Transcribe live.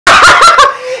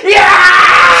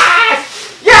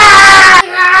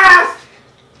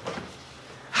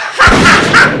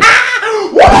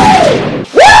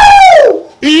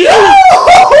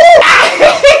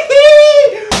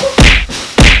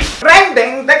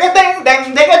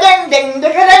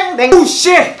Oh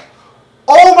shit!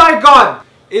 Oh my god!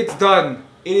 It's done.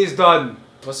 It is done.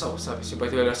 Basta,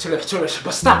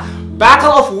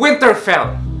 Battle of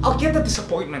Winterfell. I'll get the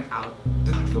disappointment out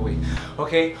of the way.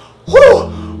 Okay? Woo!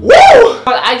 Woo!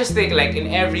 But I just think like in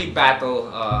every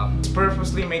battle,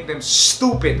 purposely make them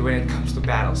stupid when it comes to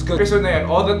battles. Because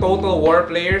all the Total War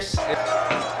players.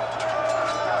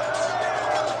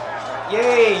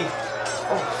 Yay!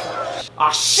 Oh, ah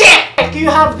shit! You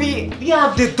have the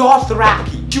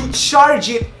Dothraki. You charge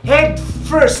it head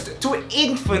first to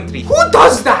infantry. Who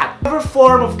does that? Whatever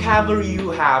form of cavalry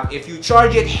you have, if you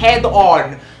charge it head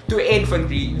on to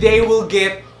infantry, they will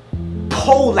get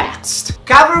poleaxed.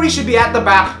 Cavalry should be at the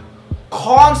back,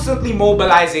 constantly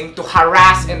mobilizing to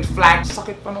harass and flank.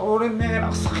 Sakit panoorin, man.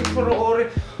 Ang sakit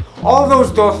panoorin. All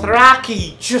those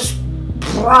Dothraki just...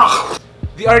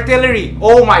 The artillery,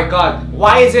 oh my god.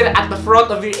 Why is it at the front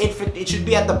of your infantry? It should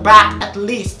be at the back at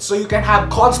least, so you can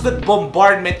have constant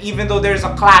bombardment even though there's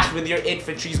a clash with your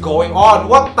infantries going on.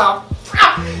 What the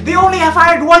fuck? They only have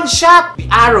fired one shot. The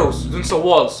arrows dun sa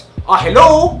walls.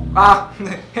 Hello?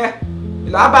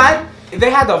 Laban?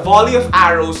 They had a volley of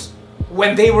arrows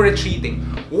when they were retreating.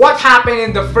 What happened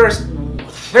in the first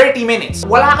 30 minutes?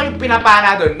 Wala kayong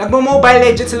pinapana dun. Nagmo-Mobile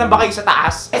Legends lang ba kayo sa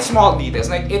taas? It's small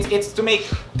details. Like, it's to make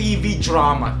TV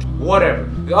drama. Whatever.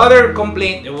 The other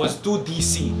complaint, it was too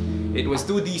DC. It was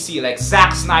too DC. Like,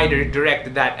 Zack Snyder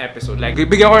directed that episode. Like,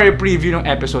 bigyan ko yung preview ng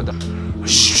episode.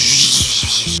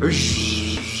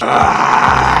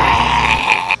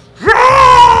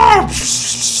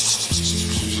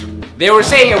 They were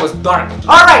saying it was dark.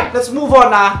 Alright, let's move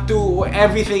on to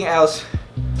everything else.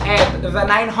 And the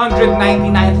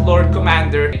 999th Lord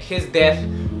Commander, his death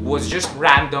was just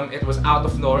random. It was out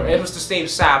of nowhere. It was to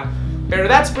save Sam. But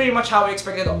that's pretty much how I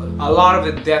expected a lot of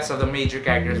the deaths of the major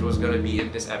characters was gonna be in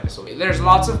this episode. There's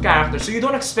lots of characters, so you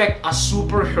don't expect a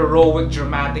super heroic,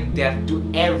 dramatic death to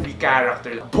every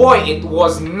character. Boy, it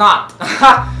was not.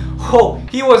 Oh,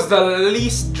 he was the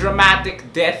least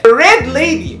dramatic death. The Red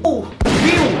Lady, oh,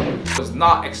 was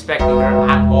not expecting her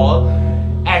at all,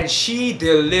 and she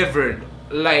delivered.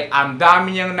 Like, ang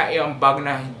dami niyang naiambag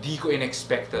na hindi ko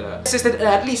in-expect talaga. Existed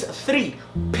at least 3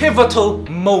 pivotal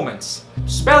moments.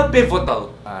 Spell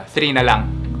pivotal. 3 na lang.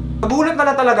 Nagulat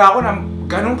na talaga ako na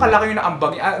ganun kalaki yung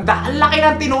naambag niya. Ang laki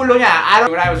ng tinulo niya.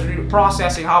 When I was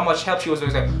processing how much help she was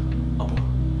doing, I was like, abo,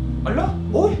 ala,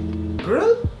 oy,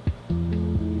 girl?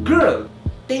 Girl,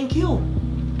 thank you.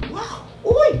 Wow,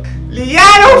 oy.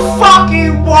 Lyanna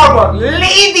fucking Mormont.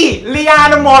 Lady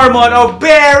Lyanna Mormont of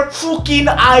Bear fucking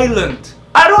Island.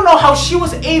 I don't know how she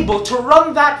was able to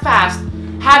run that fast,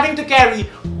 having to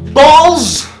carry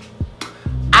balls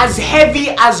as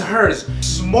heavy as hers.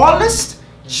 Smallest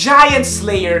giant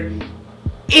slayer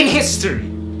in history.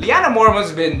 Lyanna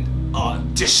Mormont's been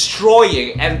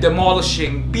destroying and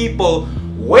demolishing people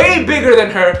way bigger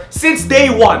than her since day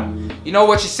one. You know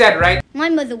what she said, right? My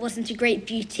mother wasn't a great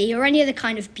beauty or any other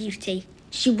kind of beauty.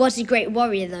 She was a great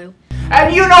warrior, though.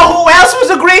 And you know who else was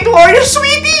a great warrior,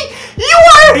 sweetie? You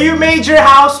are! You made your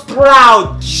house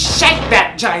proud. Shake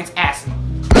that giant's ass.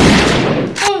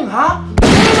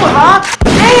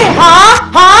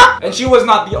 And she was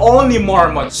not the only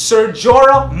Mormon. Sir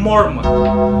Jorah Mormont,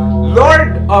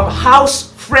 Lord of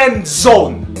House Friend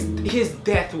Zone. His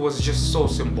death was just so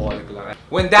symbolic.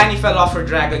 When Dany fell off her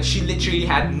dragon, she literally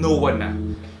had no one na.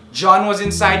 Jon was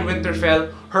inside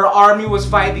Winterfell, her army was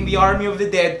fighting the army of the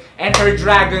dead, and her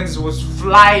dragons was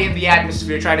flying in the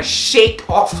atmosphere trying to shake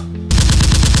off.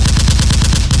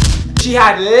 She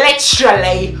had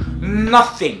literally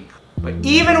nothing. But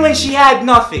even when she had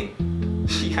nothing,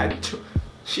 she had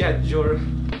Jorah.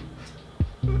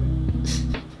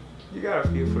 You gotta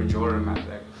feel for Jorah, man.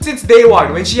 Since day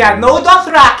one, when she had no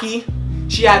Dothraki,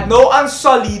 she had no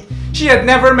Unsullied, she had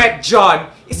never met Jon.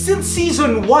 Since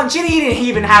season 1, she didn't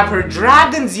even have her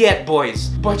dragons yet, boys.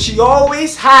 But she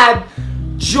always had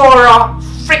Jorah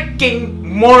freaking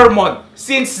Mormont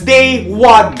since day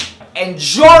 1. And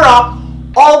Jorah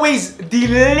always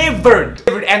delivered.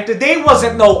 And today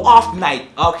wasn't no off night,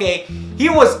 okay? He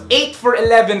was 8 for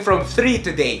 11 from 3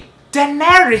 today.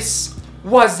 Daenerys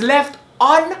was left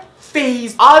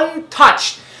unfazed,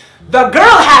 untouched. The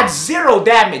girl had 0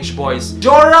 damage, boys.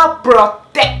 Jorah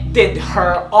protected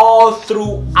her all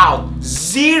throughout.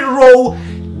 0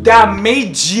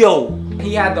 damage, yo.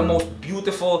 He had the most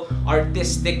beautiful,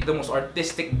 the most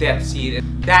artistic death scene.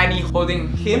 Dany holding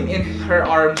him in her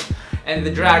arms, and the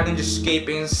dragon just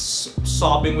escaping,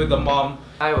 sobbing with the mom.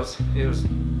 It was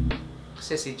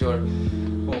sissy Jorah.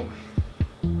 Oh my.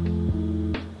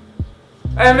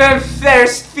 And then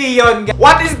there's Theon.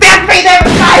 What is death may never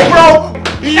die, bro?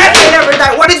 Death may never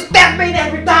die. What is death may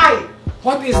never die?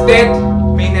 What is death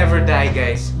may never never die,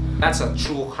 guys. That's a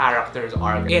true character's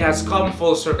arc. It has come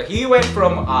full circle. He went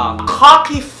from a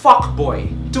cocky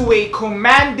fuckboy to a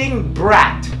commanding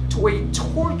brat to a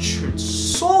tortured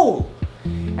soul.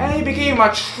 And he became a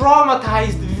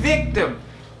traumatized victim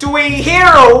to a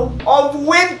hero of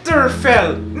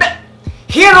Winterfell.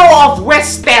 Hero of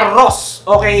Westeros,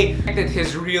 okay?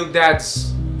 His real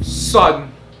dad's son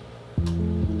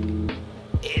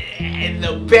in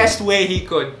the best way he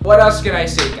could. What else can I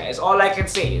say, guys? All I can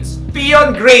say is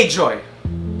Theon Greyjoy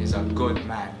is a good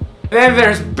man. Then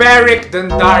there's Beric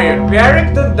Dondarrion.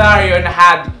 Beric Dondarrion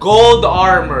had gold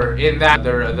armor in that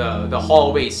the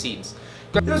hallway scenes.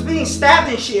 He was being stabbed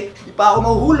and shit. Di pa ako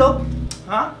mahuhulog.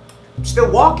 Huh?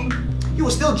 Still walking. He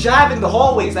was still jabbing the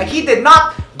hallways. Like, he did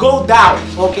not go down,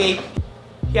 okay?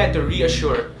 He had to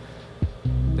reassure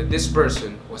that this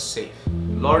person was safe.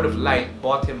 Lord of Light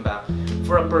bought him back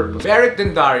for a purpose. Beric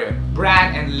Dondarrion,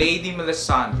 Bran, and Lady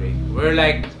Melisandre were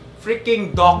like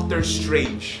freaking Doctor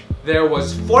Strange. There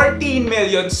was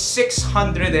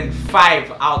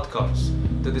 14,605,000 outcomes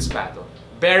to this battle.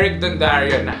 Beric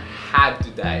Dondarrion had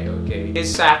to die, okay?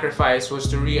 His sacrifice was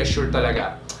to reassure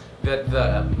talaga that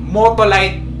the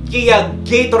Motolite Kia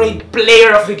Gatorade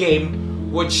player of the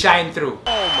game would shine through.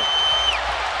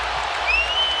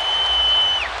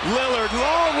 Lillard,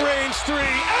 long range three,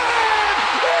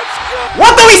 and it's good!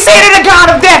 What do we say to the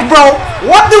God of Death, bro?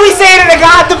 What do we say to the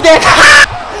God of Death?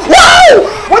 Whoa!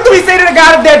 What do we say to the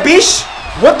God of Death, bish?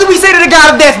 What do we say to the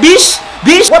God of Death, bish?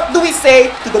 Bish? What do we say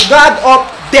to the God of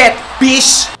Death,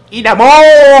 bish?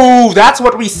 Inamo! That's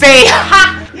what we say!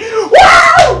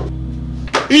 Wow!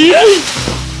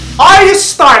 Arya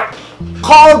Stark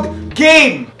called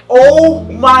game. Oh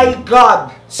my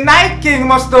god. Night King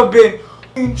must have been...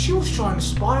 And she was trying to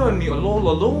spy on me all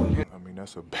alone. I mean,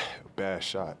 that's a bad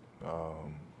shot.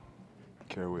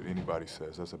 Care what anybody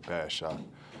says, that's a bad shot.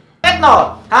 Sakit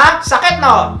no? Ha? Sakit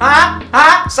no? Ha?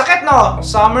 Ha? Sakit no?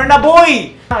 Summer na,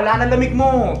 boy! Wala na lamig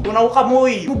mo. Tunaw ka,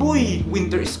 boy. Boy.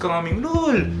 Winter is coming.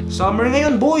 Lol. Summer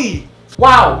ngayon, boy.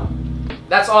 Wow.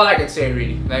 That's all I can say,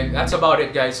 really. Like, that's about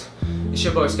it, guys. It's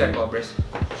your boy, Sky Cobras.